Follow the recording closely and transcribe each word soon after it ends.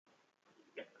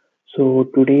So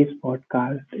today's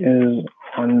podcast is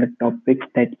on the topic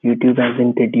that YouTube has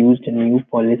introduced a new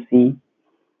policy.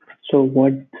 So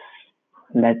what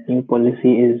that new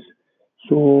policy is.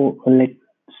 So let's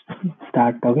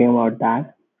start talking about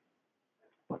that.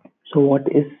 So what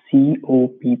is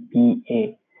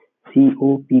COPPA?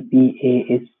 COPPA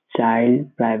is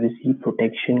Child Privacy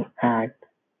Protection Act.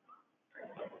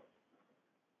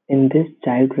 In this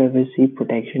Child Privacy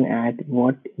Protection Act,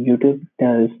 what YouTube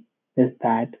does is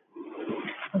that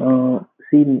Uh,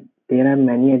 see, there are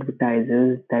many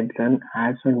advertisers that run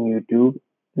ads on YouTube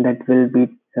that will be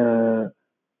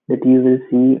that you will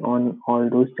see on all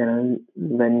those channels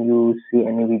when you see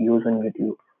any videos on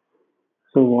YouTube.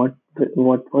 So what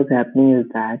was happening is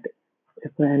that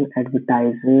if an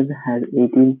advertiser has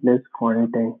 18 plus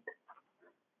content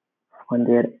on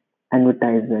their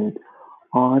advertisement,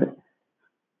 or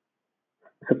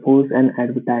suppose an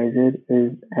advertiser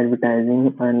is advertising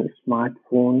a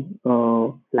smartphone,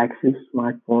 flagship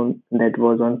smartphone that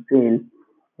was on sale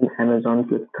in Amazon,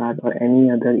 Flipkart, or any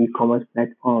other e-commerce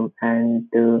platform, and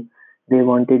they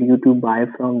wanted you to buy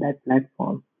from that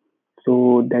platform.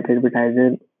 So that advertiser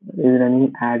is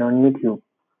running ad on YouTube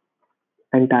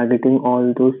and targeting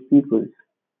all those people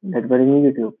that were in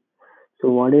YouTube. So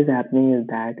what is happening is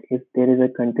that if there is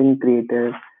a content creator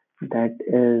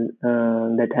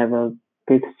that have a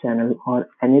kids channel or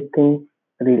anything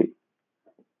re-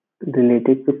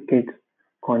 related to kids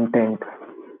content,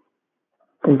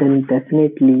 then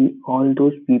definitely all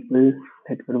those people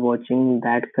that were watching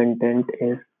that content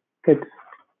is kids.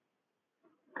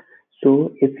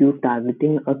 So if you're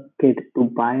targeting a kid to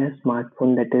buy a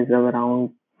smartphone that is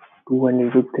around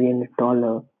 200 to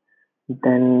 $300,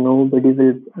 then nobody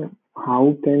will.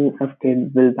 How can a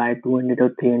kid will buy 200 or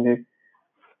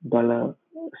 $300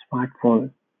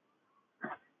 smartphone?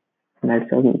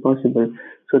 That's impossible.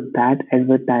 So that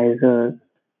advertiser.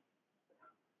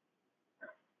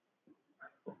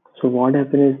 So what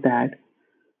happened is that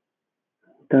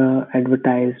the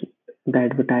advertise the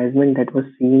advertisement that was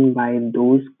seen by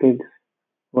those kids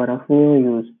were of no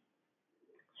use.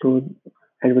 So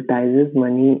advertisers'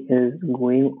 money is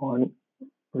going on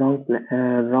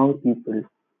wrong people.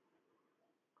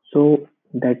 So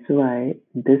that's why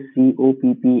this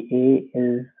COPPA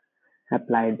is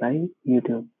applied by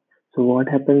YouTube. So what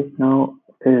happens now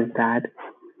is that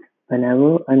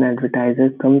whenever an advertiser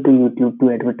come to YouTube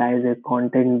to advertise their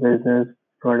content, business,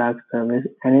 product, service,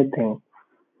 anything,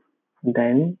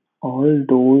 then all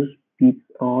those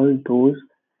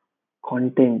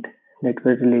content that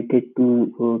were related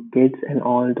to kids and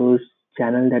all those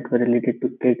channels that were related to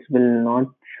kids will not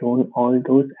shown all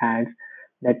those ads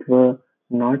that were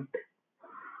not,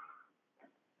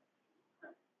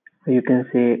 you can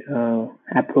say,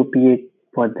 appropriate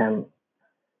for them.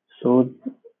 So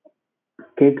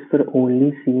kids were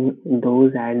only seeing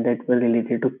those ads that were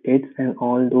related to kids, and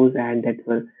all those ads that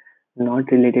were not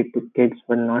related to kids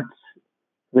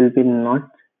will be not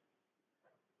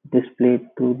displayed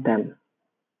to them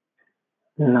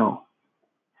now.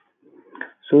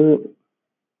 So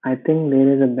I think there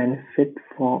is a benefit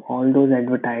for all those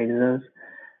advertisers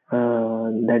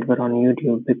that were on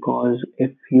YouTube, because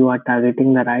if you are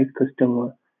targeting the right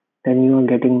customer, then you are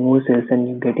getting more sales and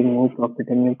you're getting more profit,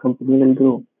 and your company will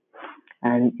grow.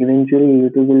 And eventually,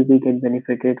 YouTube will be get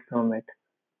benefited from it.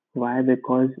 Why?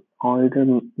 Because all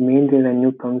the main revenue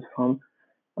of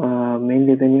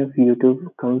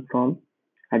YouTube comes from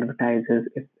advertisers.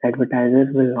 If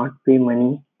advertisers will not pay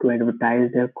money to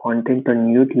advertise their content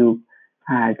on YouTube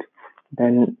ads,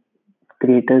 then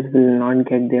creators will not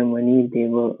get their money they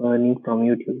were earning from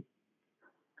YouTube.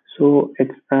 So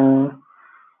it's a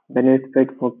benefit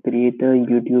for creator,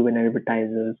 YouTube, and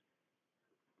advertisers.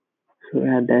 So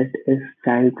yeah, that is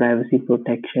Child Privacy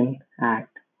Protection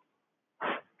Act.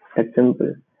 That's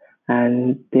simple.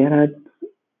 And there are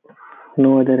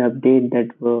no other update that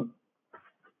were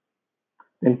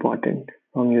important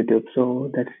from YouTube.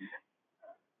 So that's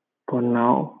for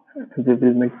now. We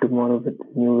will meet tomorrow with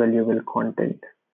new valuable content.